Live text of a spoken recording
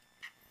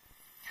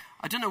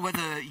I don't know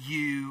whether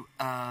you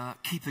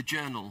keep a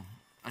journal,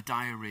 a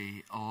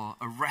diary, or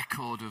a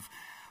record of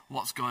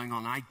what's going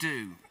on. I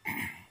do.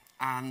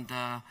 And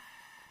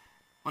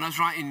when I was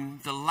writing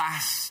the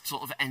last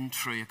sort of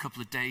entry a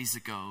couple of days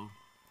ago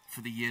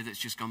for the year that's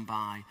just gone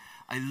by,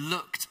 I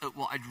looked at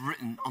what I'd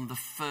written on the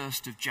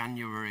 1st of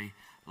January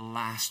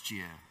last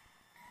year.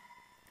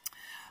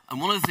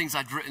 And one of the things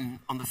I'd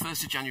written on the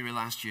 1st of January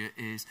last year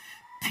is,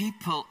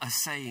 people are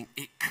saying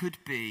it could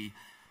be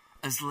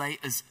as late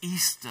as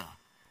Easter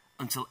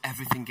until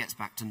everything gets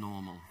back to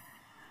normal.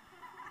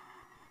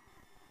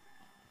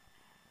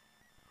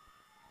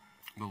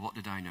 Well, what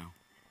did I know?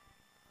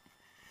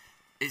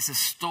 It's a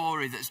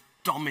story that's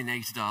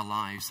dominated our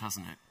lives,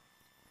 hasn't it?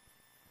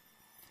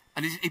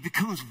 And it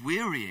becomes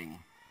wearying,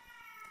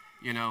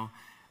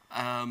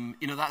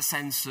 that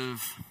sense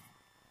of,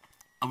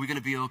 are we going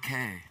to be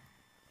okay?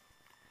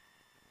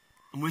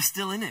 And we're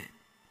still in it.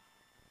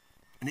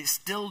 And it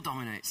still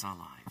dominates our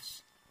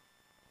lives.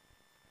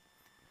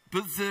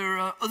 But there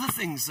are other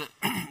things that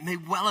may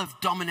well have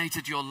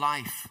dominated your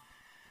life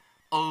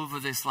over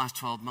this last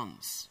 12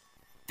 months.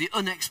 The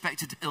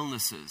unexpected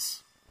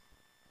illnesses,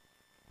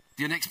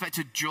 the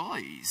unexpected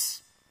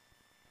joys,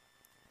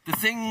 the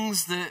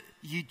things that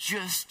you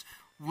just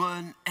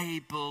weren't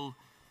able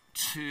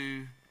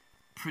to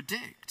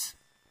predict.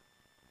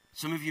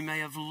 Some of you may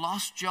have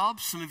lost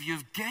jobs, some of you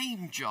have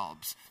gained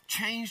jobs,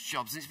 changed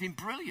jobs, and it's been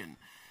brilliant.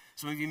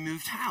 Some of you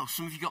moved house,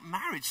 some of you got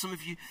married, some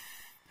of you,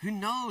 who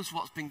knows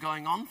what's been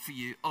going on for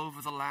you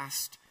over the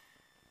last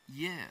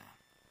year.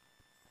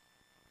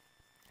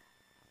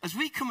 As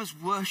we come as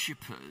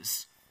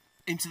worshippers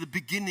into the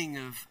beginning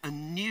of a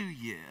new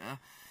year,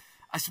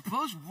 I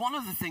suppose one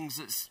of the things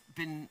that's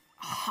been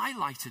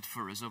highlighted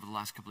for us over the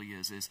last couple of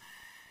years is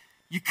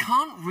you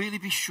can't really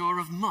be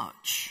sure of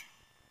much.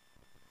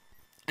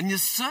 And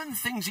there's certain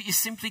things that you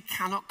simply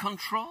cannot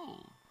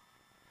control.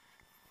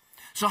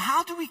 So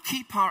how do we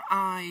keep our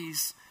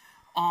eyes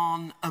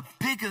on a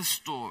bigger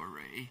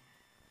story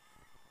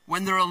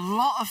when there are a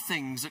lot of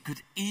things that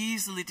could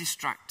easily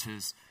distract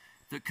us,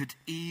 that could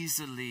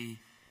easily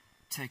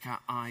take our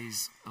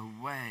eyes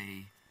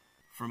away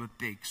from a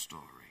big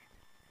story?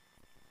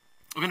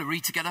 We're going to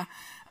read together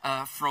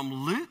from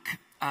Luke.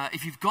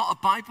 If you've got a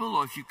Bible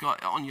or if you've got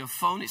it on your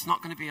phone, it's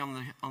not going to be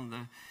on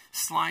the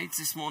slides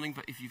this morning,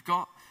 but if you've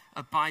got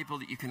a Bible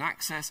that you can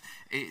access,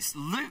 it's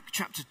Luke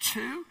chapter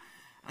 2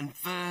 and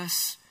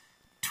verse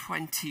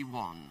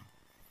 21.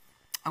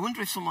 I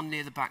wonder if someone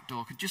near the back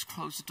door could just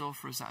close the door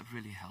for us. That would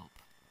really help.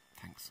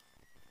 Thanks.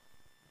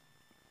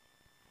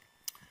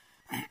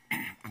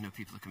 I know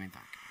people are coming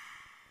back.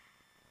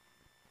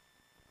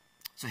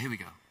 So here we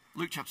go.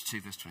 Luke chapter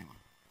 2, verse 21.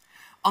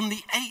 On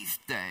the 8th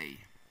day,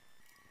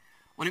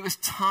 when it was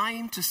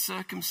time to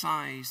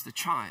circumcise the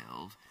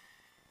child,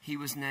 he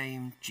was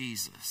named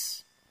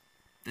Jesus,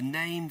 the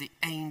name the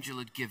angel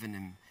had given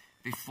him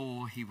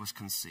before he was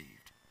conceived.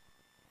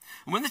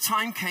 And when the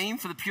time came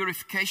for the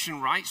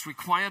purification rites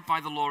required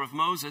by the law of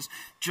Moses,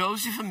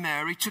 Joseph and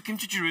Mary took him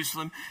to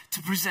Jerusalem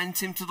to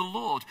present him to the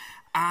Lord.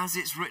 As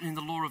it's written in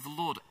the law of the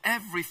Lord,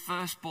 every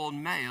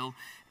firstborn male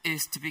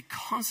is to be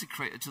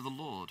consecrated to the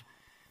Lord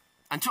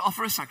and to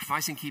offer a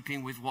sacrifice in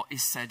keeping with what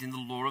is said in the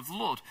law of the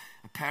Lord,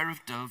 a pair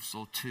of doves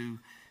or 2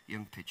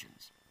 young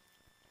pigeons.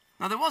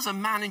 Now there was a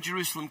man in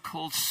Jerusalem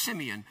called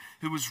Simeon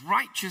who was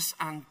righteous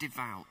and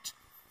devout.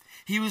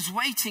 He was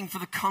waiting for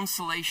the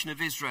consolation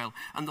of Israel,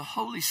 and the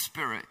Holy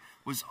Spirit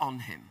was on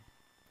him.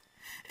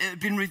 It had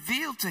been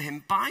revealed to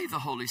him by the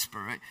Holy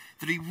Spirit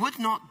that he would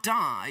not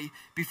die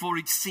before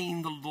he'd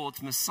seen the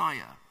Lord's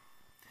Messiah.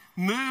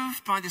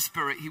 Moved by the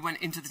Spirit, he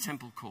went into the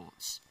temple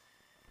courts.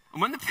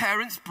 And when the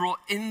parents brought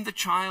in the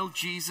child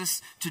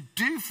Jesus to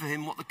do for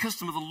him what the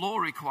custom of the law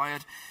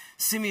required,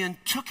 Simeon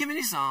took him in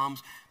his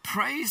arms,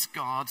 praised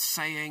God,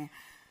 saying,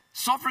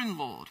 "Sovereign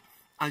Lord,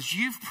 as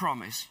you've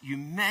promised, you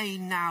may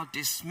now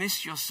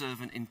dismiss your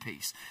servant in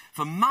peace.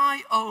 For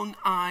my own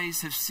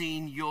eyes have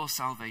seen your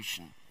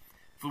salvation,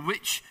 for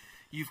which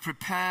you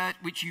prepared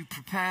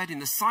in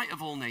the sight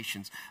of all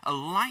nations, a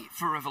light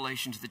for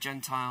revelation to the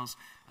Gentiles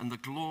and the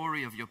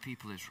glory of your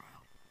people Israel."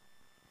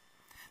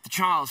 The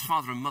child's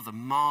father and mother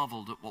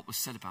marveled at what was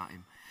said about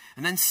him.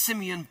 And then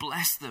Simeon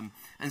blessed them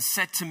and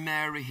said to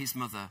Mary, his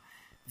mother,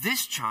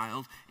 "This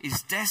child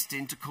is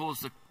destined to cause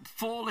the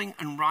falling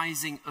and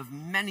rising of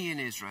many in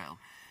Israel,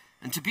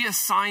 and to be a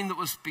sign that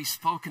will be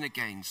spoken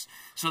against,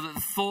 so that the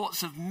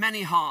thoughts of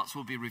many hearts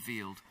will be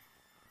revealed.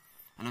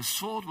 And a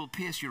sword will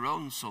pierce your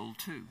own soul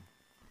too."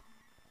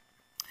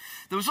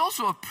 There was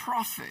also a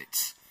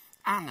prophet,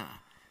 Anna,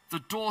 the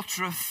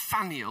daughter of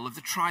Phanuel of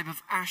the tribe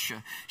of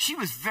Asher. She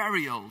was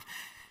very old.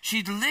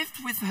 She'd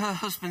lived with her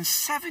husband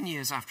 7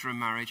 years after her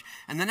marriage,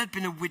 and then had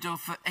been a widow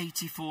for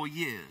 84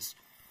 years.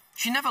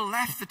 She never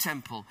left the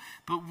temple,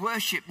 but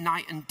worshipped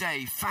night and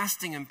day,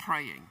 fasting and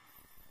praying.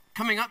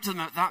 Coming up to them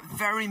at that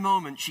very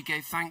moment, she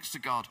gave thanks to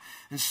God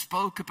and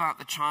spoke about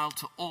the child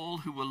to all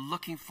who were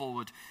looking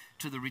forward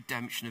to the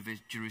redemption of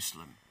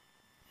Jerusalem.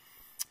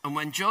 And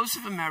when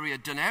Joseph and Mary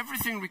had done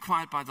everything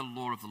required by the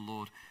law of the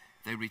Lord,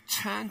 they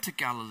returned to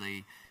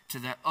Galilee, to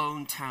their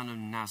own town of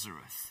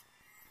Nazareth.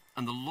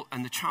 And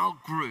the child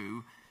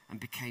grew and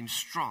became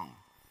strong.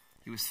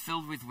 He was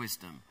filled with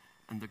wisdom,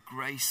 and the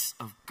grace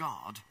of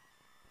God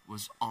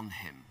was on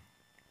him.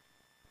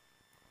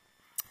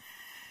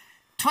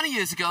 20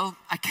 years ago,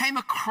 I came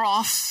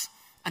across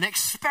an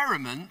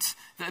experiment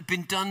that had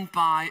been done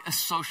by a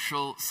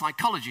social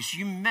psychologist.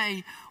 You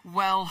may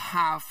well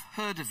have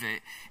heard of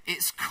it.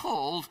 It's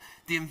called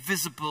the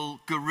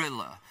invisible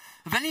gorilla.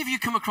 Have any of you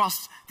come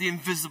across the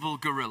invisible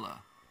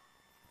gorilla?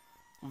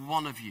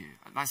 One of you.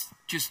 That's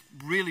just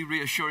really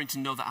reassuring to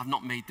know that I've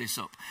not made this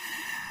up.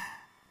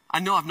 I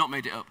know I've not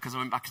made it up because I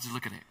went back to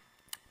look at it.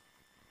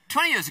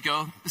 20 years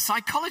ago, the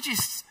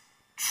psychologists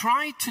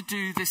tried to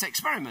do this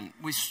experiment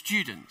with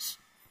students.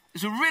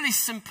 It was a really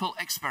simple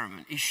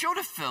experiment. He showed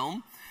a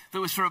film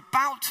that was for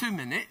about 2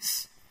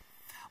 minutes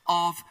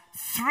of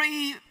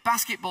 3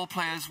 basketball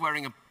players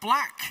wearing a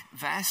black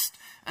vest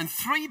and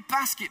 3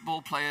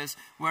 basketball players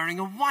wearing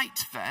a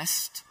white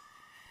vest.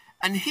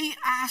 And he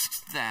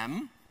asked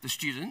them, the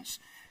students,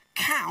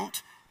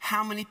 count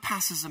how many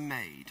passes are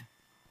made.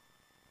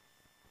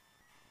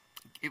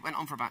 It went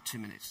on for about 2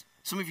 minutes.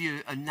 Some of you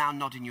are now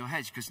nodding your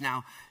heads because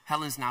now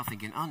Helen's now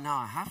thinking, oh, no,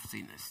 I have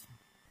seen this.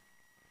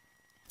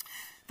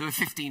 There were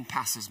 15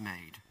 passes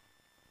made.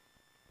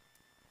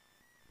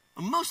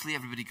 And mostly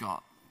everybody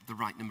got the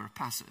right number of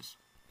passes.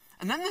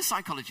 And then the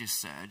psychologist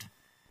said,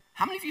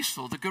 how many of you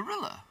saw the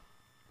gorilla?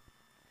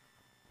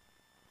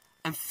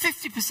 And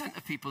 50%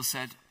 of people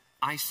said,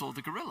 I saw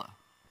the gorilla.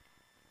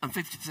 And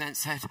 50%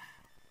 said,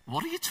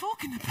 what are you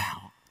talking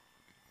about?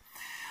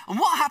 And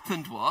what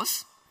happened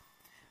was,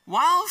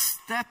 whilst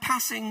they're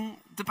passing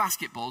the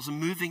basketballs and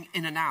moving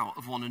in and out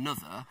of one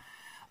another,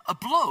 a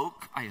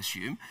bloke, I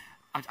assume,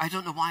 I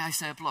don't know why I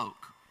say a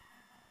bloke,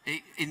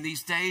 in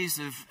these days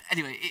of,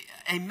 anyway,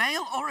 a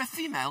male or a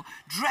female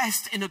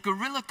dressed in a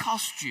gorilla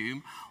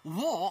costume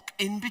walk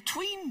in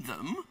between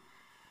them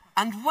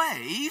and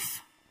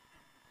wave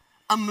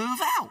and move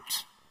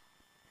out.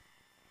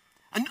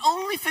 And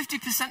only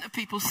 50% of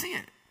people see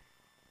it.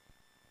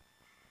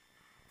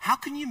 How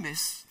can you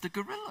miss the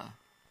gorilla?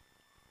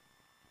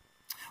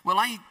 Well,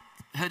 I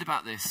heard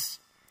about this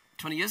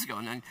 20 years ago,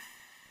 and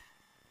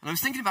I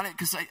was thinking about it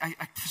because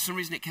for some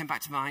reason it came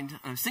back to mind, and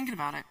I was thinking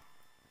about it.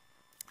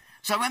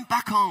 So I went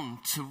back on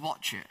to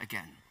watch it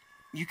again.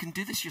 You can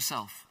do this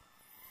yourself.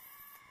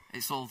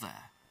 It's all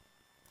there.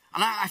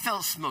 And I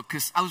felt smug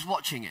because I was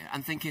watching it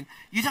and thinking,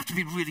 you'd have to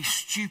be really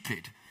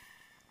stupid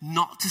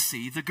not to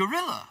see the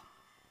gorilla.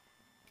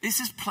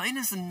 It's as plain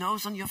as the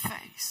nose on your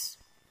face.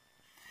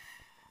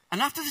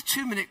 And after the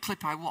 2-minute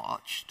clip I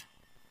watched,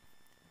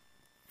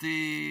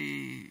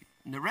 the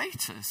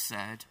narrator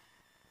said,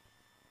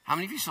 how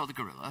many of you saw the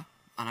gorilla?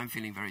 And I'm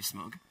feeling very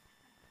smug.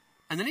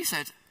 And then he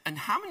said, and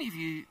how many of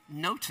you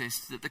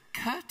noticed that the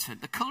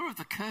color of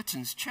the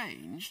curtains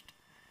changed,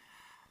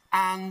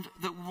 and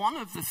that one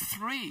of the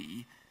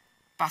 3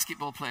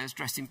 basketball players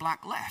dressed in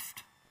black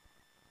left?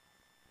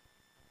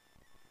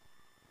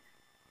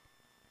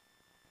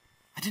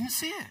 I didn't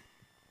see it.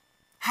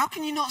 How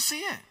can you not see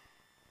it?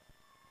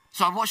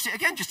 So I watched it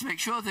again just to make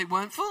sure they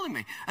weren't fooling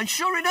me. And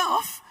sure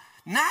enough,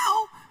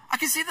 now I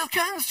can see the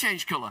curtains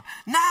change color.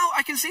 Now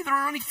I can see there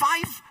are only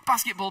 5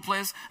 basketball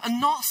players and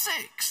not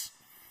 6.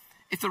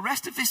 If the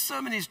rest of this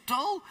sermon is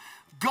dull,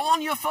 go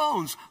on your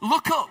phones,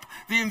 look up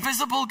the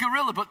invisible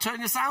gorilla, but turn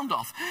your sound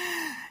off.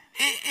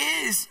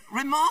 It is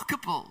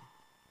remarkable.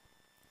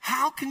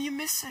 How can you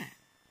miss it?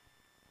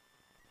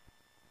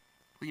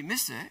 Well, you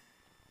miss it.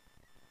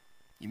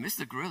 You miss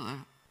the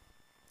gorilla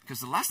because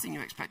the last thing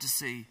you expect to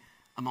see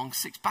among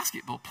 6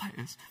 basketball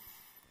players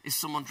is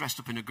someone dressed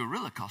up in a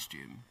gorilla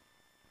costume.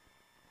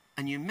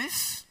 And you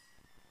miss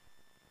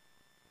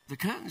the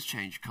curtains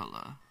change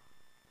color,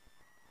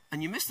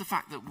 and you miss the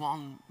fact that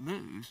one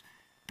moves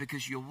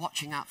because you're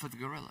watching out for the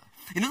gorilla.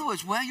 In other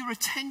words, where your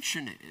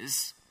attention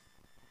is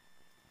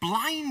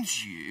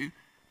blinds you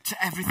to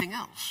everything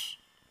else.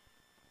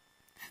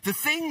 The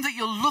thing that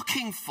you're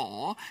looking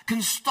for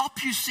can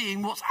stop you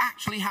seeing what's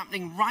actually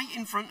happening right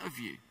in front of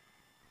you.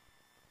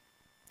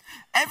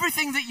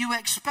 Everything that you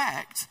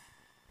expect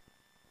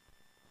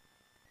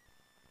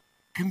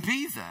can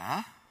be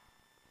there,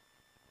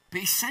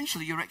 but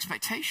essentially your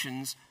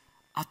expectations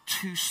are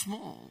too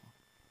small.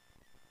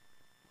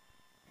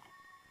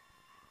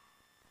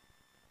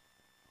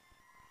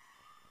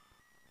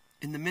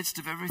 In the midst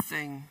of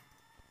everything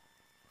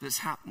that's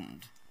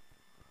happened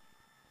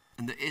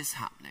and that is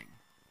happening,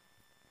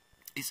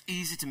 it's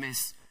easy to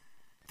miss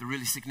the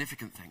really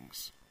significant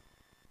things.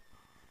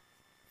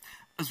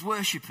 As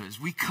worshippers,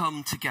 we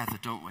come together,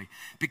 don't we?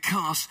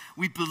 Because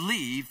we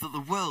believe that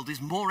the world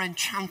is more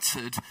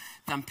enchanted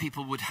than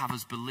people would have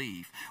us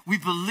believe. We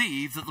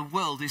believe that the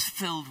world is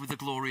filled with the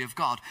glory of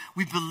God.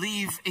 We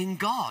believe in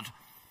God.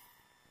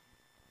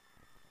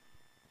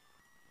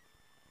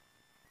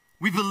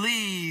 We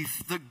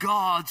believe that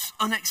God's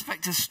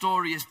unexpected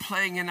story is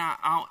playing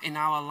out in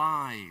our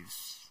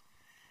lives.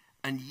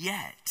 And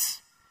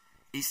yet,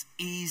 it's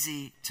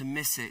easy to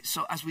miss it.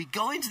 So as we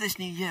go into this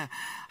new year,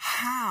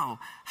 how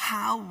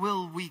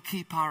will we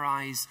keep our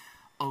eyes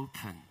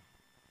open?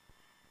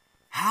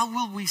 How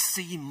will we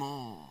see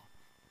more?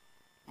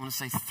 I want to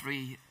say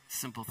 3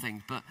 simple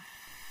things, but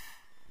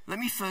let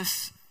me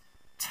first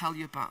tell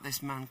you about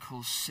this man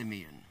called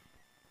Simeon.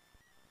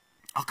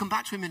 I'll come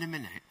back to him in a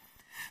minute,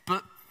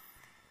 but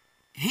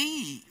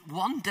he,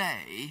 one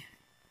day,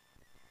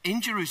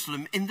 in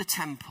Jerusalem, in the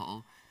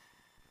temple,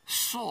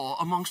 saw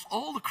amongst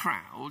all the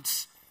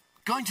crowds,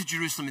 going to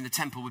Jerusalem in the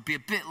temple would be a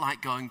bit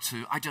like going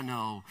to, I don't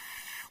know,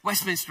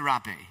 Westminster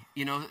Abbey,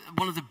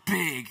 one of the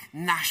big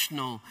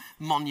national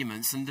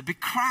monuments, and the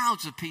big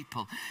crowds of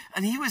people.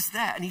 And he was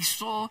there, and he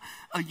saw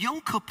a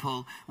young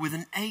couple with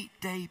an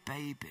 8-day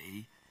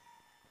baby,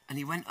 and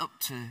he went up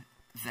to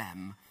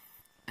them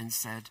and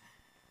said,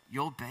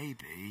 your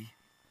baby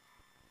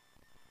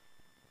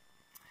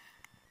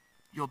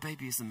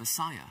is the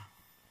Messiah.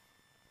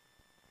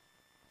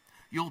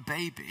 Your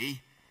baby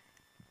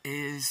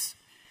is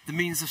the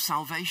means of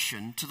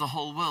salvation to the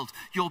whole world.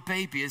 Your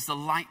baby is the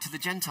light to the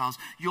Gentiles.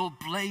 Your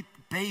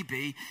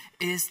baby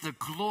is the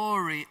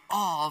glory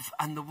of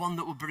and the one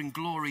that will bring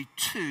glory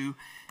to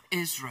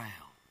Israel.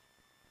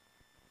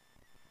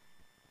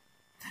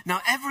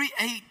 Now, every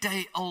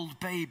 8-day-old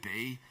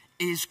baby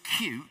is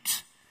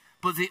cute,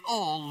 but they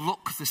all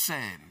look the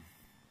same.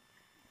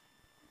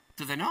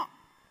 Do they not?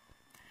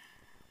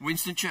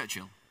 Winston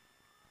Churchill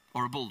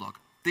or a bulldog.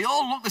 They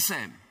all look the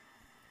same.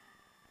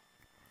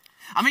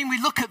 I mean,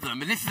 we look at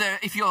them, and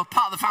if you're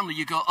part of the family,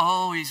 you go,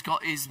 oh, he's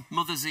got his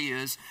mother's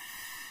ears.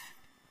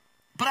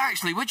 But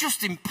actually, we're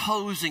just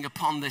imposing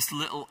upon this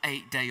little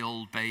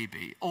 8-day-old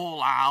baby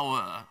all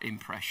our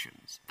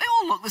impressions. They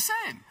all look the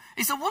same.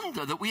 It's a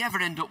wonder that we ever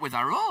end up with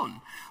our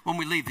own when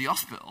we leave the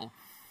hospital.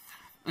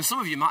 And some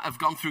of you might have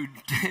gone through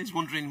days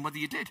wondering whether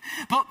you did.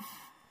 But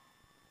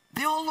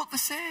they all look the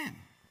same.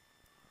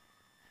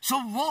 So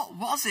what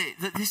was it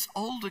that this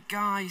older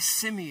guy,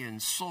 Simeon,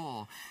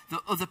 saw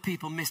that other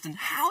people missed? And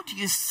how do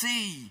you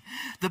see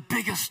the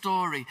bigger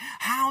story?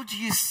 How do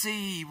you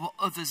see what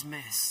others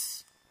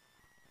miss?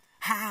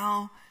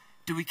 How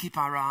do we keep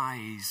our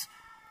eyes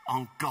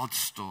on God's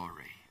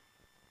story?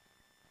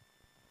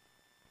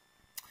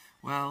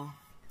 Well,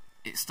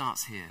 it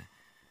starts here.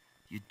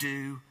 You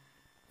do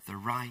the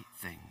right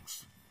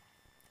things.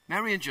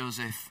 Mary and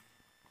Joseph,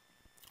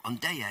 on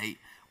day 8,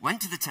 went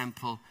to the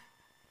temple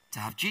to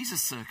have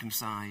Jesus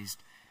circumcised.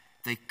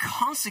 They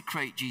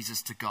consecrate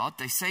Jesus to God.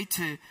 They say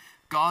to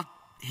God,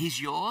 he's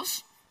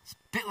yours. It's a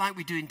bit like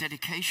we do in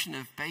dedication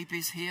of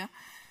babies here.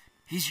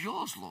 He's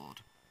yours,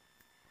 Lord.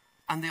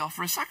 And they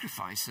offer a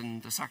sacrifice,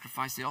 and the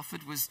sacrifice they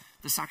offered was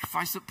the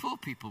sacrifice that poor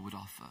people would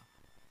offer.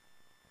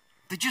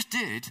 They just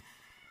did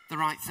the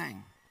right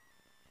thing.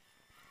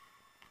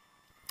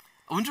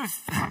 I wonder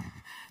if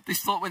this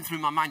thought went through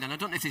my mind, and I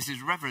don't know if this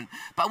is reverent,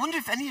 but I wonder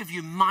if any of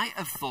you might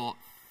have thought,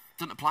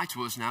 doesn't apply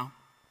to us now,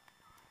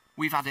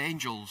 we've had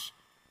angels.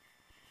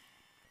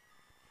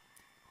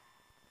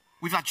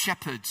 We've had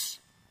shepherds.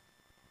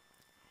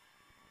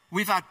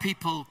 We've had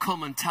people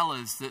come and tell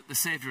us that the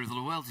Saviour of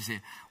the world is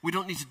here. We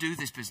don't need to do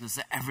this business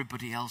that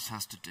everybody else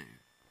has to do.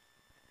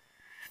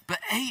 But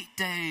 8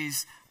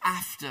 days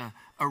after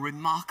a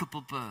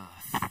remarkable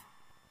birth,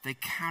 they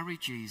carry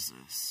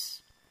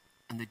Jesus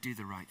and they do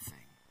the right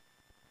thing.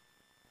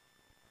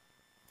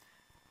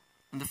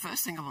 And the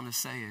first thing I want to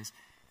say is,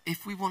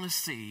 if we want to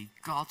see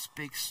God's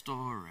big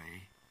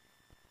story,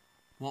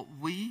 what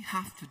we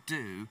have to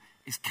do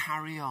is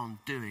carry on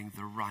doing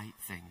the right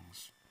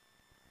things.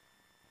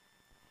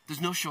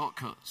 There's no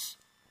shortcuts.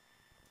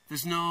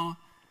 There's no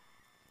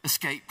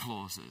escape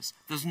clauses.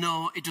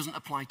 It doesn't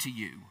apply to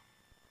you.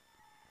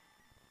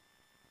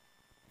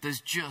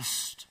 There's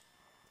just,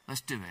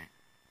 let's do it.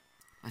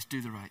 Let's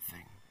do the right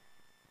thing.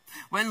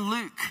 When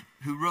Luke,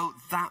 who wrote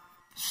that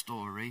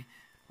story,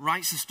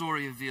 writes the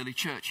story of the early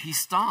church, he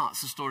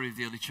starts the story of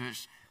the early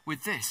church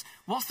with this.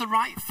 What's the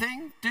right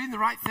thing? Doing the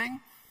right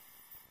thing?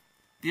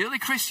 The early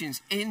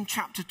Christians in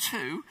chapter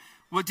 2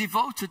 were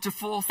devoted to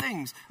 4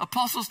 things: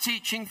 apostles'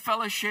 teaching,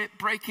 fellowship,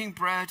 breaking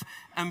bread,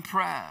 and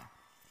prayer.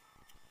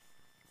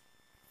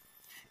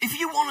 If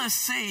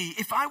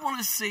I want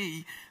to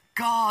see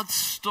God's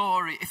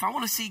story, if I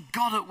want to see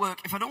God at work,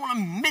 if I don't want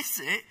to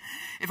miss it,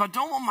 if I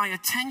don't want my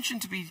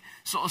attention to be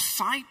sort of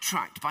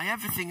sidetracked by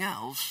everything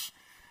else,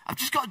 I've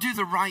just got to do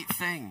the right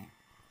thing.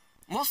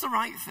 What's the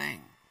right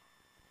thing?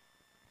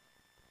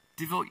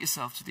 Devote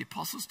yourself to the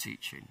apostles'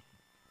 teaching.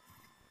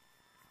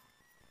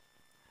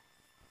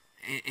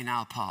 In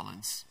our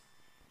parlance,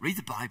 read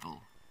the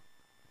Bible.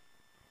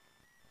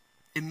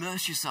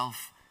 Immerse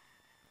yourself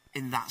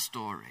in that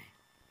story.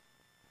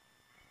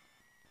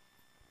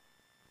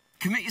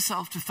 Commit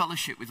yourself to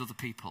fellowship with other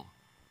people.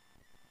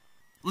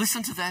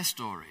 Listen to their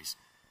stories.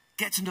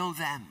 Get to know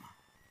them.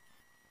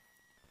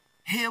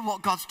 Hear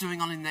what God's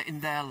doing on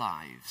in their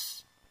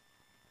lives.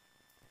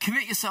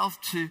 Commit yourself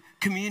to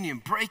communion,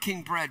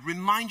 breaking bread.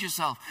 Remind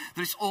yourself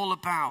that it's all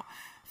about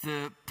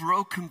the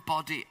broken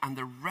body and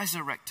the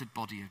resurrected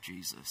body of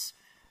Jesus.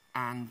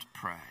 And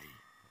pray.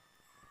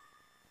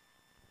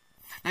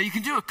 Now, you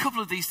can do a couple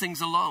of these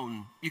things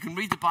alone. You can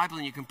read the Bible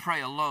and you can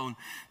pray alone,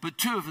 but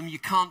 2 of them you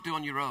can't do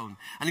on your own.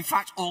 And in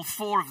fact, all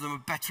 4 of them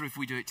are better if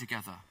we do it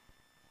together.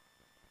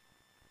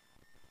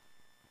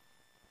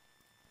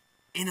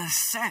 in a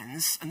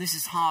sense, and this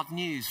is hard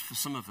news for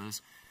some of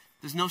us,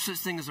 there's no such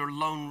thing as a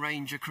Lone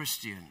Ranger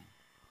Christian.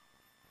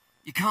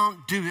 You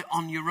can't do it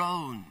on your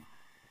own.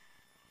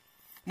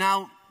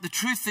 Now, the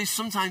truth is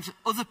sometimes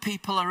other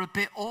people are a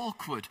bit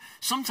awkward.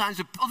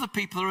 Sometimes other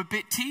people are a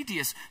bit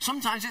tedious.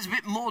 Sometimes it's a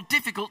bit more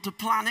difficult to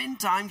plan in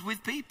times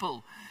with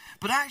people.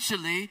 But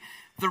actually,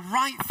 the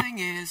right thing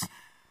is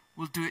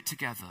we'll do it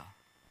together.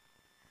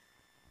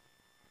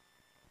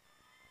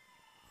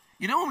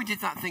 You know when we did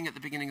that thing at the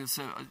beginning of the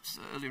service,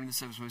 earlier in the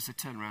service, when we said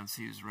turn around,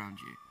 see who's around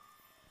you?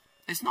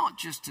 It's not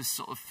just to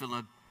sort of fill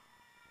a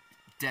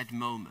dead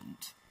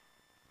moment.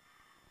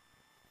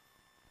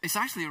 It's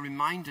actually a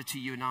reminder to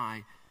you and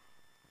I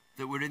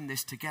that we're in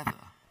this together.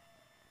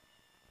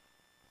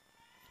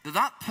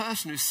 That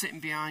person who's sitting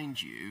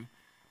behind you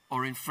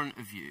or in front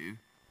of you,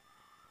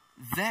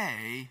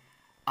 they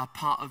are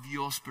part of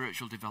your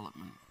spiritual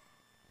development.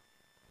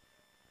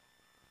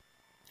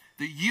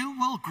 That you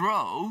will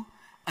grow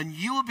and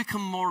you will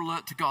become more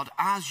alert to God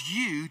as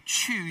you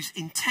choose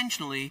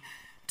intentionally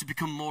to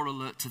become more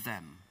alert to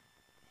them.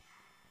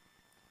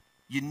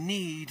 You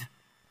need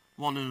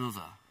one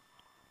another.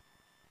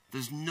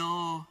 There's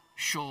no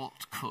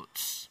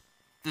shortcuts.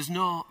 There's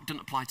no, it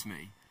doesn't apply to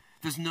me.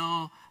 There's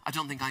no, I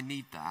don't think I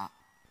need that.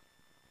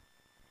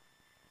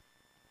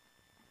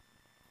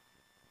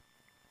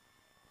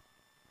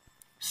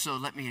 So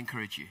let me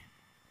encourage you.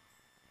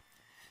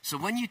 So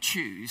when you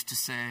choose to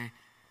say,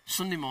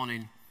 Sunday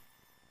morning,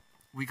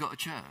 we go to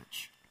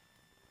church,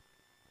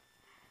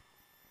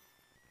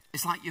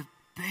 it's like your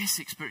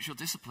basic spiritual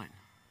discipline.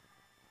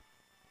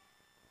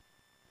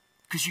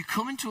 Because you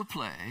come into a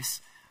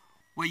place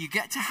where you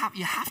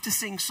have to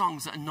sing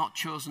songs that are not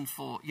chosen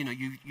for,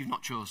 you've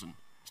not chosen.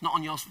 It's not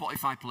on your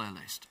Spotify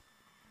playlist.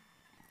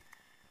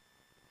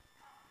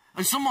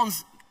 And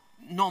someone's,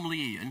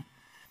 normally Ian,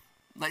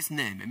 let's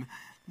name him,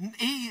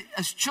 he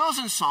has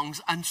chosen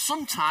songs and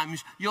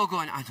sometimes you're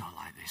going, I don't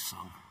like this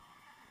song.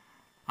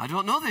 I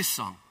don't know this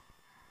song.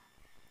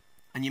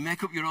 And you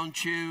make up your own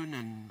tune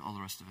and all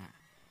the rest of it.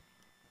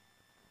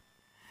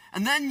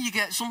 And then you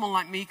get someone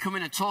like me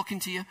coming and talking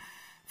to you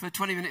for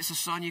 20 minutes or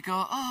so and you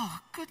go, oh,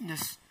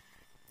 goodness,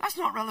 that's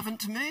not relevant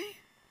to me.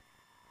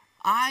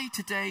 I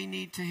today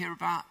need to hear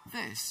about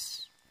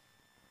this.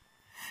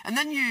 And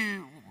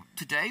then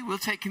today we'll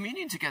take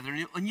communion together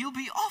and you'll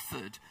be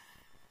offered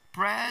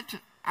bread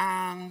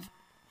and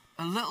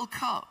a little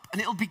cup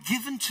and it'll be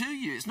given to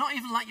you. It's not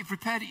even like you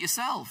prepared it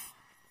yourself.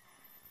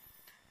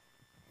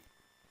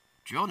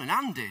 John and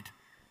Ann did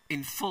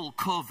in full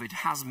COVID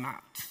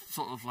hazmat,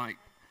 sort of like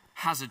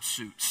hazard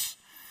suits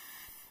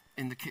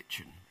in the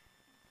kitchen.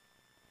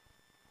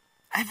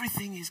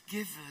 Everything is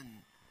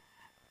given.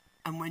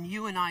 And when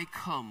you and I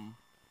come,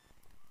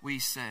 we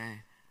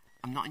say,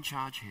 I'm not in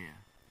charge here.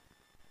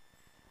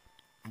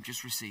 I'm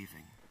just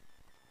receiving.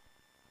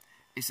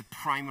 It's a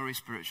primary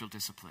spiritual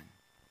discipline.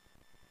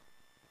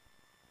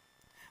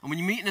 And when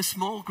you meet in a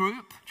small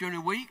group during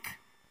a week,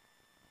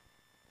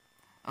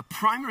 a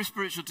primary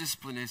spiritual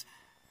discipline is,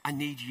 I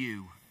need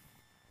you.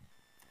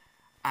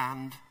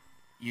 And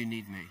you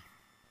need me.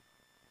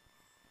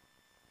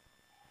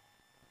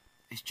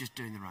 It's just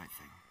doing the right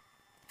thing.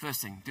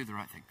 First thing, do the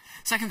right thing.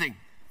 Second thing,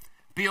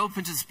 be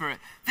open to the Spirit.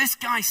 This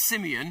guy,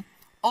 Simeon,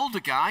 older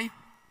guy,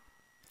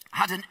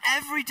 had an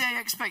everyday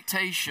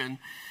expectation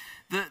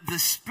that the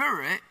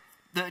Spirit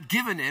that had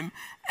given him,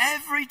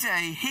 every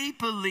day he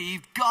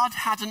believed God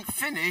hadn't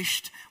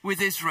finished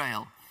with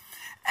Israel.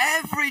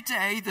 Every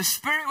day the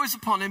Spirit was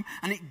upon him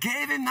and it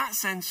gave him that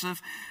sense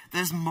of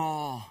there's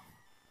more.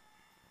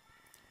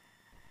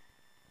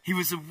 He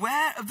was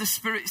aware of the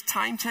Spirit's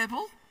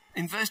timetable.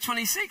 In verse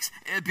 26,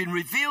 it had been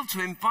revealed to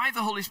him by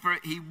the Holy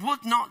Spirit he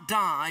would not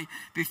die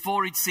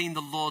before he'd seen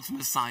the Lord's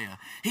Messiah.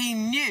 He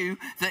knew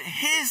that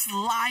his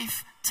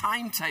life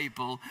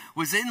timetable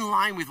was in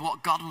line with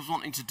what God was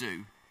wanting to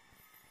do.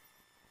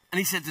 And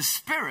he said, the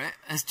Spirit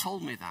has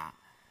told me that.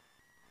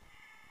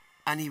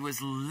 And he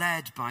was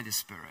led by the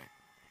Spirit.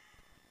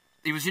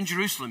 He was in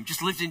Jerusalem,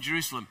 just lived in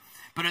Jerusalem.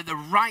 But at the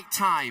right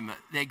time, at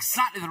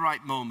exactly the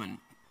right moment,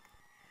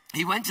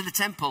 he went to the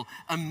temple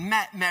and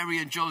met Mary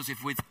and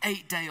Joseph with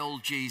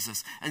 8-day-old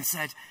Jesus and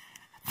said,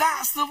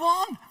 that's the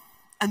one.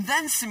 And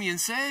then Simeon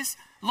says,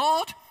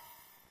 Lord,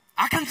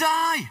 I can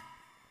die.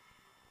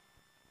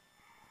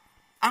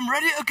 I'm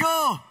ready to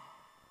go.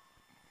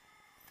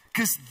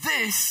 Because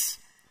this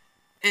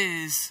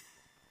is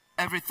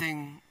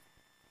everything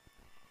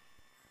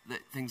that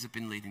things have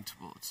been leading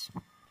towards.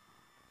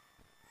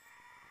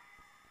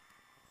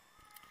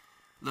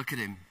 Look at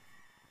him.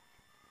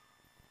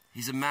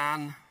 He's a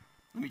man.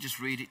 Let me just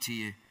read it to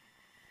you.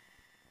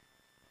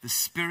 The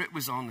Spirit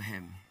was on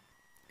him.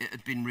 It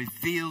had been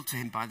revealed to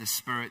him by the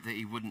Spirit that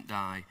he wouldn't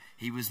die.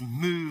 He was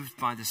moved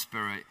by the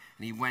Spirit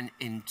and he went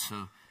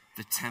into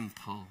the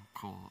temple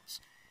courts.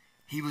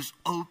 He was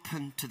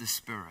open to the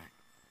Spirit.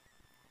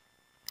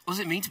 What does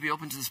it mean to be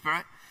open to the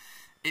Spirit?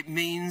 It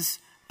means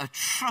a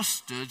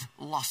trusted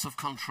loss of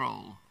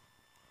control.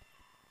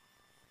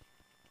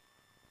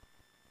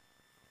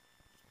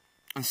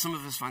 And some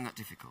of us find that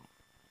difficult.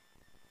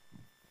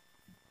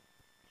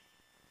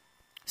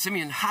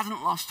 Simeon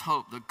hadn't lost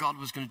hope that God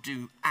was going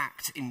to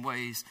act in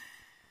ways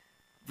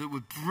that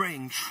would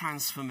bring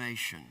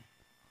transformation.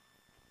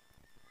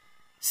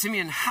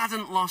 Simeon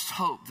hadn't lost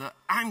hope that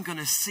I'm going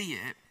to see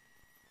it.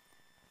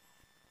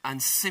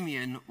 And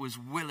Simeon was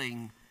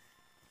willing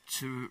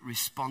to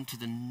respond to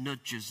the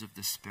nudges of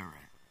the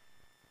Spirit.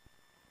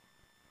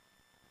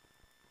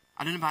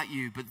 I don't know about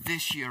you, but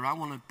this year I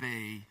want to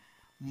be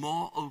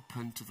more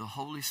open to the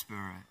Holy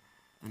Spirit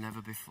than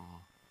ever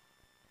before.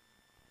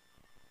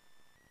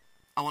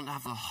 I want to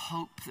have the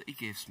hope that he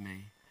gives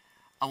me.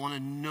 I want to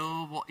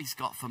know what he's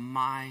got for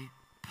my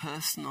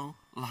personal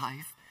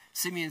life.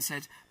 Simeon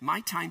said,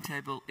 my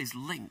timetable is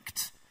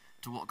linked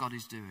to what God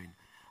is doing.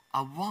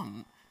 I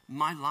want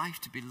my life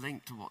to be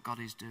linked to what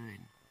God is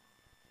doing.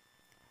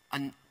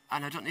 And I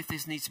don't know if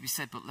this needs to be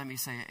said, but let me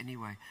say it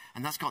anyway.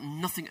 And that's got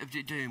nothing to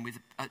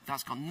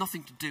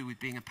do with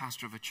being a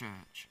pastor of a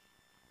church.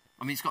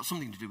 I mean, it's got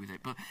something to do with it,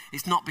 but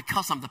it's not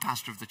because I'm the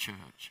pastor of the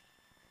church.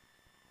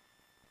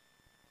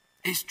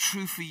 It's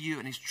true for you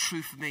and it's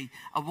true for me.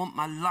 I want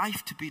my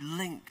life to be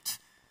linked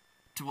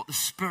to what the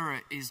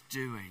Spirit is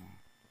doing.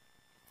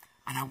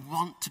 And I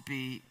want to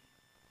be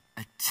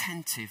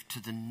attentive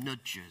to the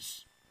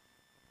nudges.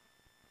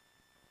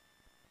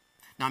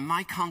 Now, in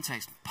my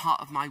context,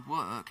 part of my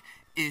work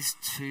is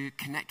to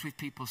connect with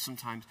people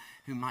sometimes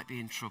who might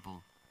be in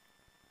trouble.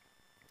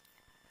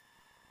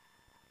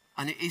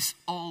 And it is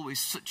always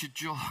such a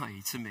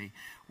joy to me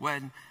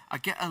when I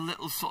get a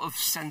little sort of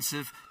sense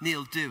of,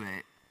 Neil, do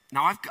it.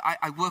 Now,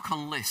 I work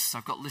on lists.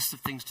 I've got lists of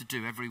things to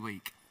do every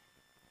week.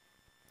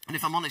 And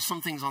if I'm honest,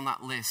 some things on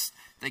that list,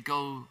 they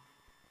go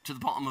to the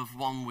bottom of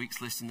one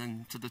week's list and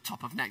then to the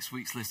top of next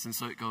week's list, and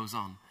so it goes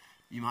on.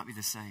 You might be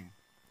the same.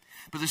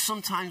 But there's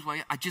some times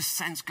where I just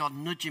sense God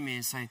nudging me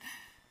and saying,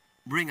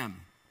 ring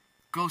him,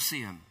 go see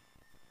him.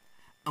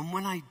 And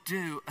when I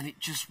do, and it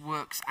just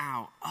works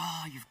out,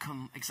 you've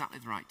come exactly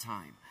at the right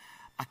time.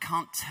 I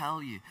can't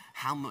tell you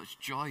how much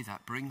joy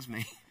that brings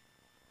me.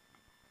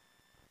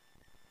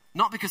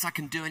 Not because I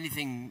can do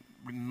anything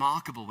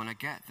remarkable when I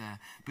get there,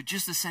 but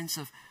just the sense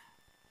of,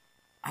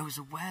 I was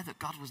aware that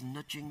God was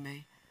nudging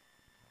me,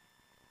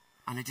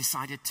 and I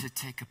decided to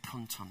take a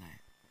punt on it.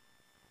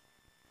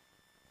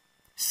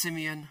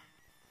 Simeon,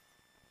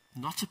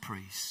 not a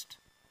priest,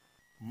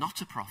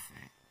 not a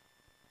prophet,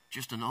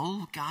 just an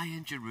old guy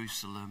in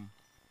Jerusalem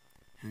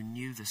who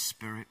knew the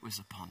Spirit was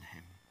upon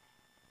him.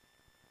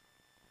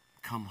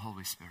 Come,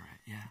 Holy Spirit,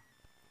 yeah?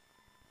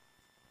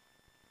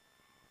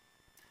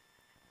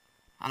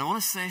 And I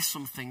want to say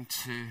something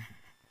to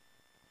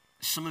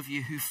some of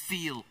you who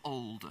feel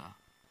older.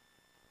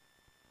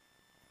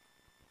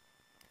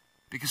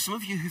 Because some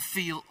of you who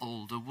feel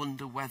older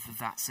wonder whether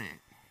that's it.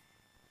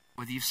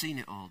 Whether you've seen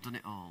it all, done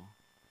it all.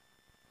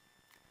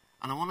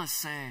 And I want to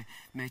say,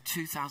 may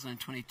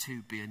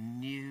 2022 be a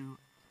new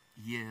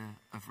year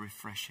of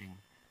refreshing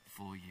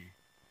for you.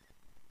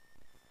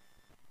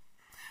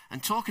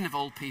 And talking of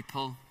old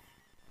people,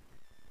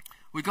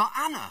 we got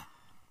Anna.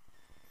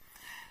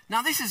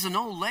 Now, this is an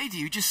old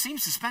lady who just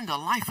seems to spend her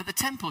life at the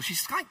temple.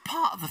 She's like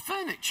part of the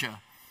furniture.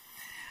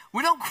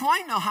 We don't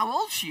quite know how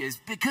old she is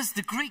because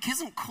the Greek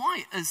isn't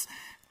quite as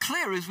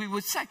clear as we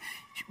would say.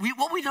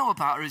 What we know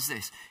about her is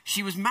this.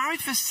 She was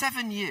married for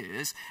 7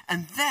 years,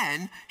 and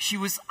then she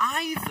was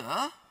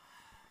either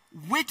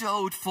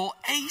widowed for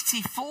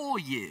 84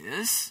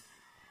 years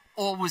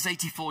or was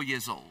 84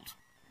 years old.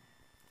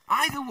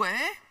 Either way,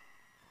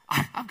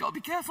 I've got to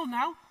be careful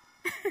now.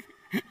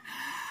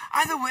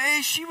 Either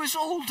way, she was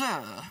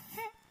older.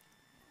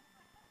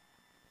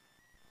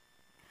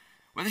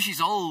 Whether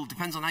she's old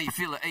depends on how you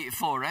feel at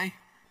 84, eh?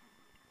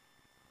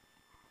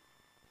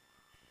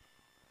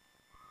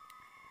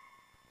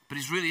 But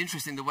it's really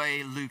interesting the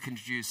way Luke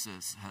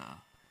introduces her.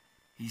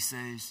 He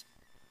says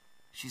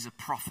she's a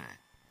prophet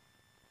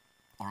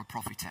or a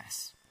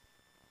prophetess.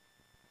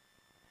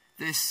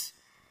 This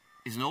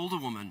is an older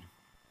woman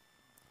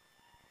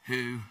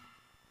who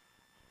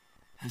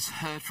has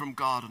heard from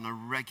God on a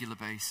regular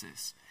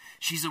basis.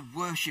 She's a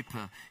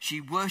worshiper.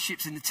 She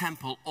worships in the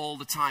temple all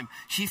the time.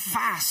 She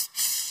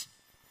fasts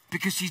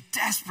because she's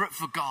desperate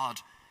for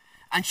God.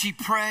 And she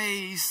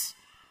prays.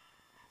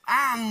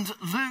 And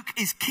Luke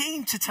is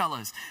keen to tell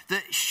us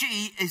that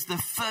she is the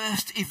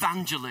first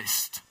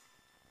evangelist.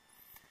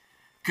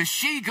 Because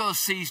she goes,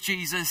 sees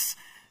Jesus,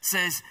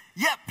 says,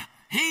 yep,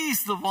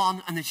 he's the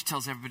one. And then she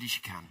tells everybody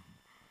she can.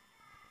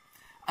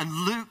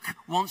 And Luke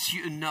wants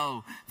you to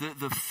know that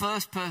the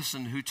first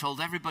person who told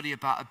everybody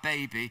about a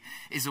baby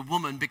is a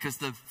woman, because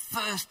the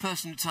first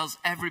person who tells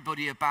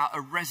everybody about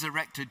a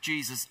resurrected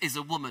Jesus is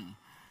a woman.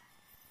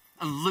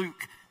 And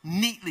Luke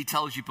neatly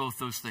tells you both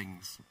those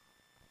things.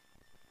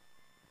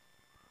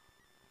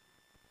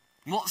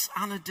 What's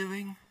Anna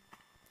doing?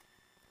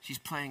 She's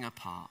playing her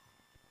part.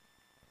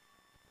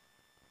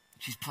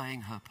 She's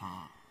playing her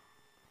part.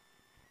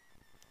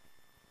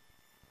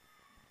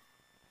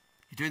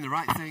 You're doing the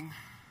right thing.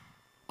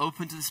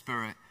 Open to the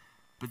Spirit,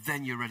 but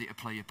then you're ready to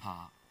play your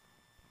part.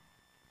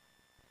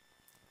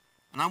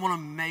 And I want to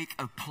make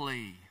a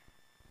plea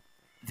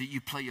that you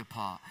play your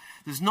part.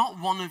 There's not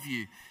one of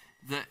you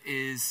that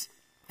is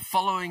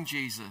following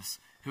Jesus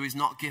who is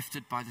not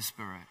gifted by the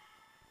Spirit.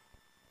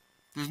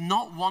 There's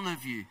not one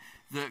of you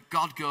that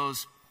God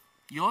goes,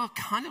 you're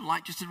kind of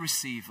like just a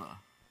receiver.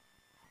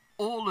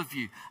 All of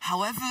you,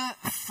 however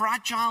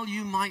fragile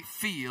you might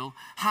feel,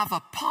 have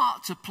a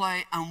part to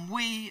play, and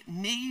we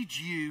need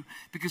you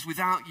because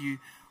without you,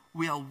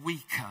 we are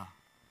weaker.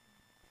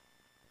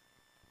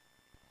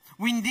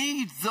 We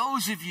need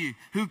those of you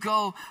who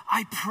go,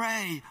 I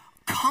pray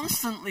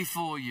constantly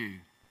for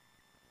you.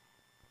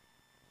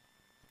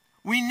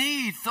 We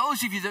need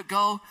those of you that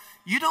go,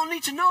 you don't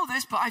need to know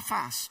this, but I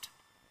fast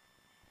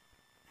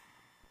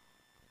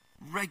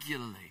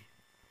regularly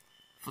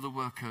for the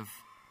work of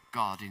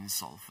God in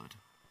Salford.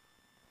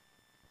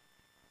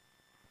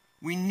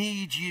 We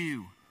need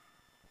you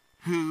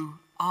who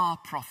are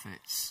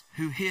prophets,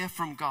 who hear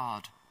from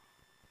God.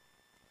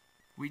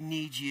 We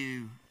need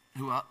you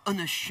who are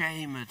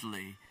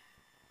unashamedly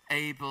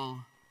able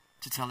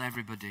to tell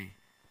everybody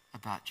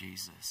about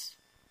Jesus.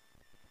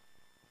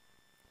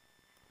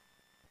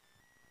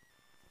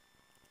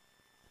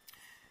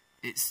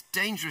 It's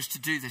dangerous to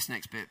do this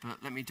next bit, but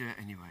let me do it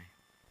anyway.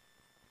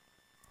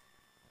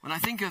 When I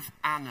think of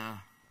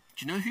Anna,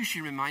 do you know who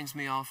she reminds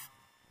me of?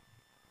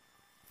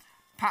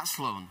 Pat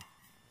Sloan.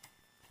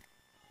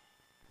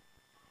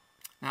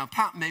 Now,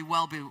 Pat may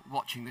well be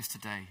watching this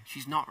today.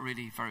 She's not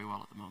really very well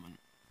at the moment.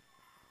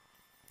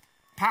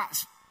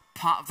 Pat's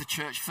part of the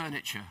church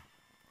furniture.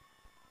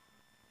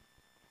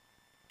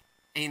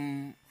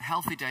 In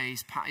healthy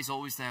days, Pat is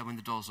always there when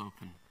the doors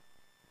open.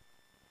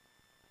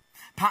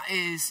 Pat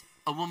is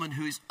a woman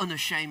who is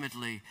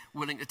unashamedly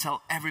willing to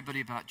tell everybody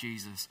about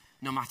Jesus,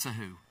 no matter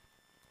who.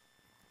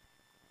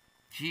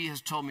 She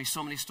has told me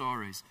so many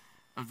stories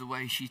of the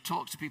way she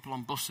talks to people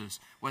on buses,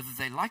 whether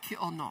they like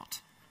it or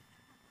not.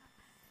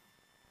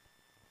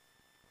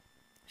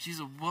 She's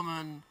a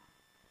woman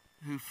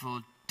who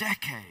for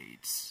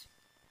decades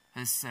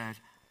has said,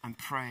 I'm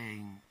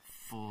praying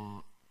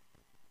for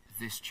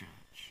this church.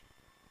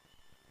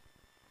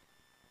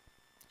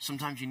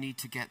 Sometimes you need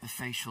to get the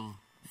facial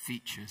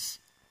features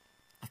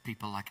of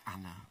people like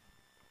Anna.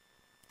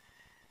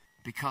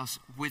 Because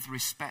with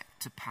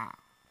respect to Pat,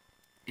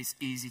 it's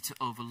easy to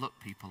overlook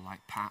people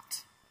like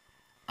Pat.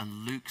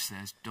 And Luke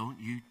says, don't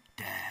you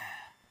dare.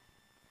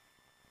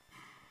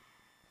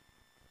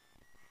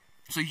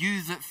 So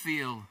you that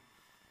feel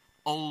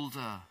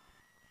older,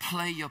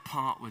 play your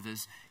part with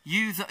us.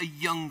 You that are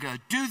younger,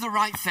 do the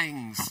right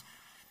things.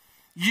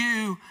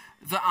 You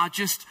that are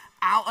just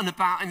out and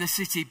about in the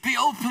city, be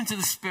open to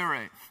the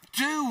Spirit.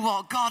 Do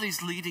what God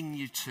is leading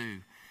you to.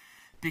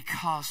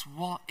 Because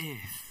what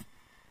if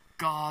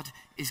God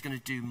is going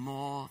to do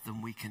more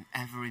than we can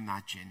ever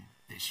imagine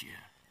this year?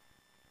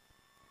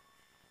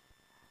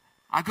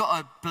 I've got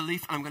a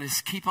belief, and I'm going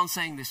to keep on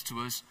saying this to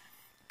us.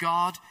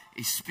 God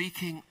is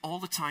speaking all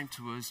the time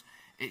to us.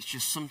 It's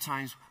just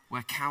sometimes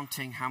we're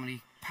counting how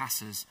many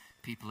passes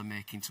people are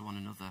making to one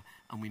another,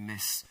 and we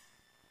miss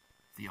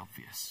the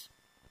obvious.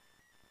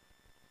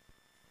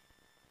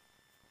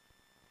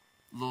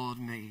 Lord,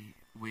 may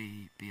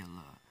we be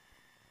alert.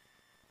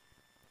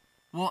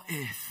 What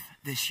if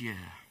this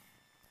year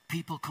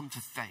people come to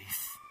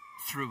faith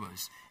through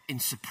us in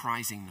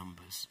surprising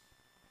numbers?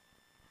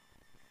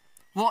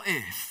 What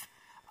if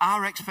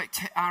our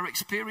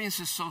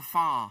experiences so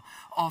far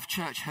of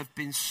church have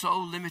been so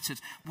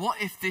limited?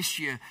 What if this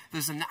year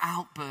there's an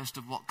outburst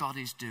of what God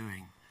is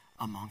doing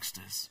amongst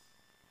us?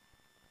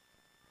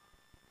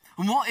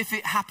 And what if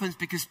it happens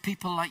because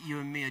people like you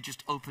and me are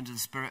just open to the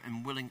Spirit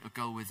and willing to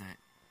go with it?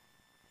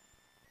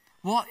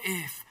 What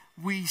if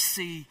we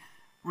see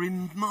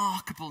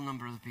remarkable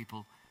number of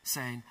people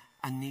saying,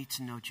 I need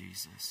to know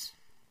Jesus?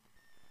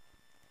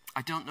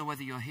 I don't know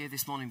whether you're here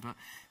this morning, but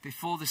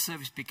before the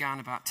service began,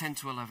 about 10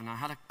 to 11, I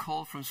had a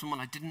call from someone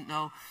I didn't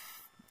know,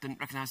 didn't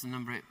recognize the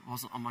number, it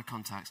wasn't on my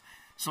contacts.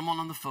 Someone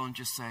on the phone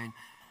just saying,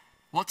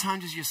 what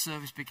time does your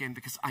service begin?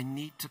 Because I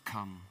need to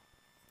come.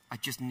 I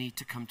just need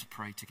to come to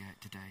pray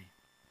today.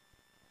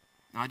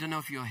 Now, I don't know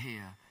if you're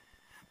here,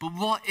 but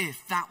what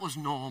if that was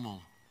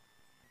normal?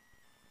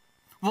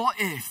 What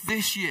if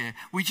this year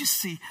we just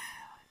see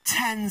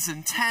tens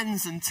and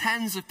tens and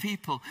tens of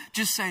people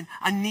just saying,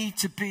 I need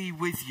to be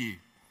with you?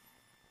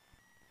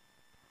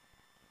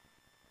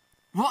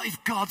 What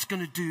if God's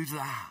going to do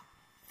that?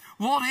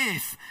 What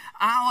if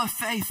our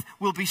faith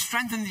will be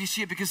strengthened this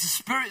year because the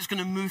Spirit is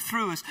going to move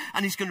through us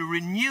and He's going to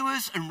renew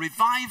us and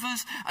revive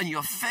us, and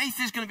your faith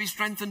is going to be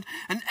strengthened,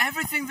 and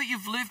everything that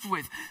you've lived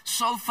with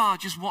so far,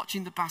 just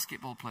watching the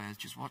basketball players,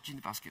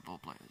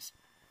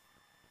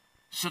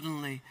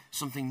 suddenly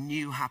something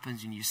new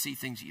happens and you see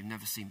things that you've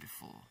never seen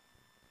before.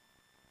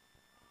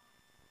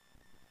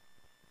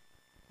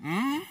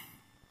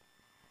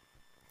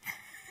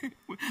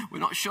 We're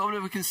not sure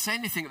whether we can say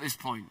anything at this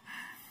point.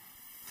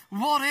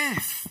 What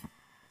if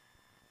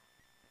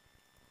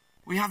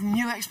we have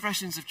new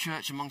expressions of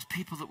church amongst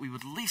people that we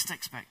would least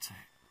expect it?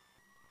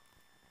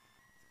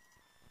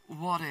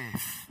 What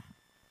if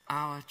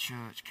our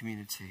church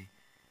community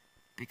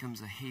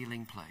becomes a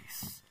healing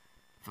place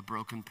for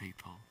broken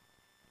people?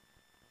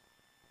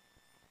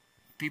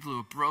 people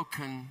who are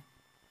broken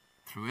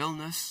through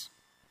illness,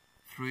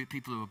 through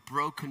people who are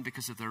broken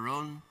because of their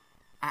own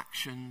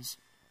actions,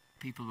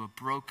 people who are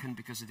broken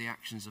because of the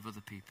actions of other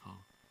people.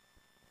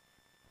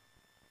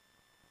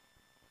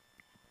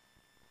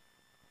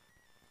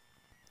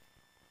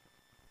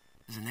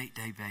 There's an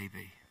 8-day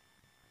baby.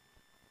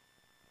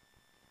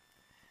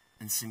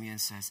 And Simeon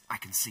says, I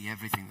can see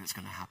everything that's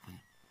going to happen.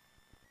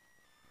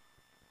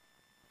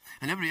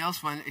 And everybody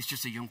else went, it's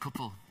just a young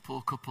couple,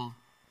 poor couple,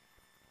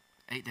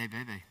 8-day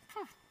baby.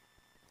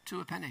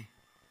 $2 a penny.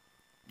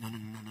 No.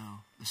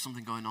 There's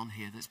something going on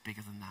here that's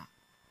bigger than that.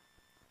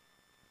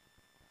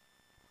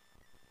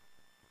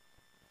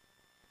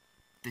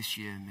 This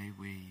year, may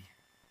we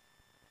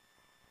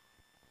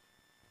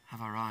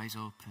have our eyes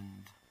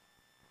opened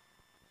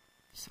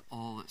to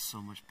all that's so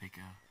much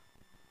bigger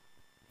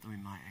than we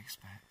might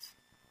expect.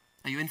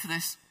 Are you in for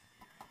this?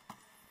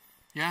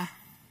 Yeah?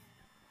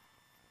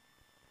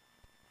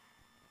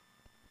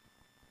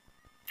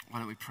 Why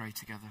don't we pray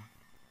together?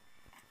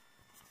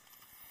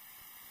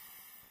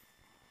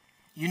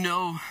 You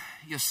know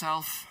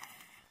yourself.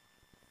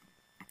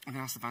 I'm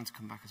going to ask the band to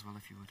come back as well,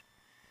 if you would.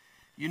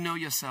 You know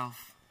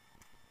yourself.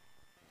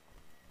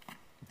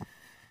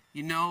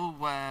 You know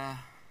where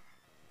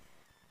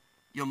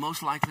you're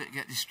most likely to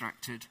get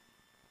distracted.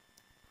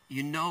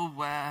 You know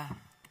where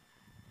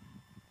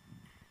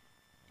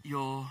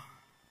you're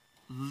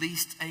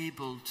least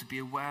able to be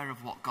aware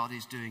of what God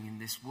is doing in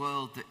this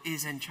world that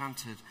is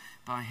enchanted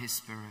by His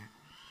Spirit.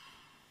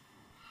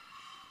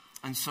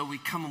 And so we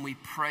come and we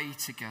pray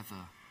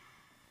together.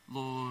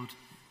 Lord,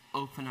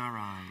 open our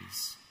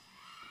eyes.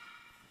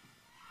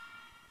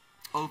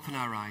 Open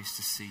our eyes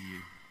to see you.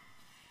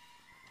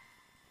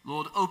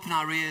 Lord, open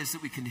our ears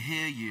that we can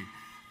hear you.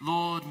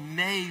 Lord,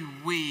 may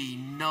we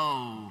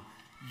know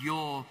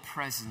your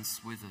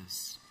presence with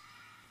us.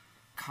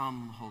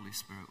 Come, Holy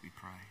Spirit, we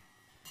pray.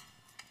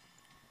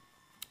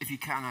 If you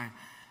can,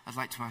 I'd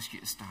like to ask you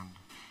to stand.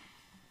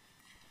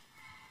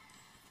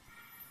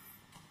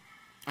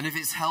 And if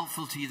it's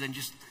helpful to you, then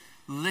just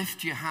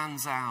lift your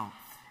hands out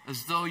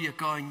as though you're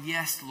going,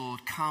 yes,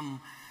 Lord,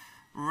 come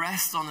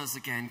rest on us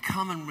again.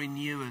 Come and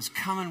renew us.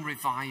 Come and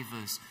revive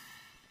us.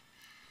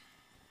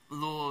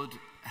 Lord,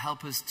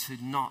 help us to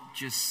not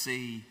just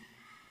see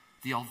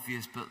the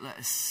obvious, but let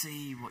us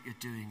see what you're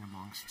doing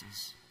amongst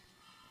us.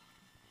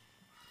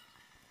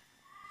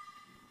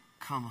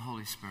 Come,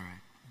 Holy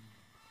Spirit,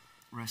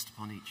 rest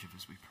upon each of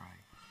us, we pray.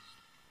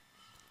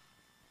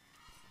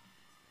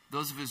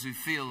 Those of us who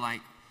feel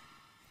like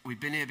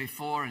we've been here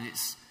before and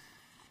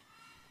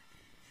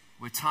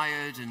we're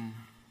tired and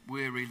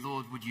weary,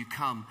 Lord, would you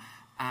come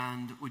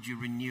and would you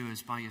renew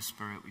us by your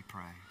Spirit, we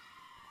pray.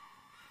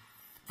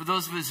 For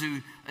those of us who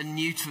are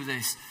new to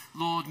this,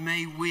 Lord,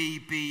 may we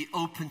be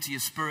open to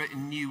your Spirit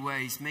in new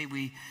ways. May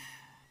we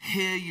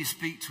hear you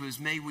speak to us.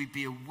 May we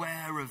be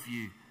aware of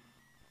you.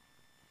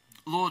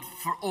 Lord,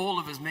 for all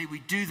of us, may we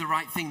do the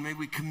right thing. May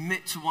we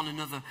commit to one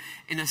another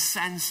in a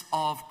sense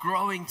of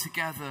growing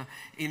together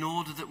in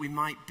order that we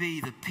might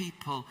be the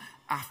people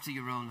after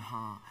your own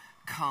heart.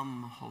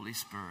 Come, Holy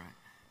Spirit,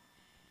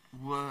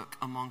 work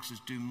amongst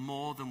us. Do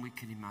more than we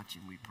can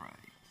imagine, we pray.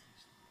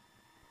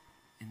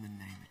 In the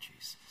name of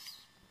Jesus.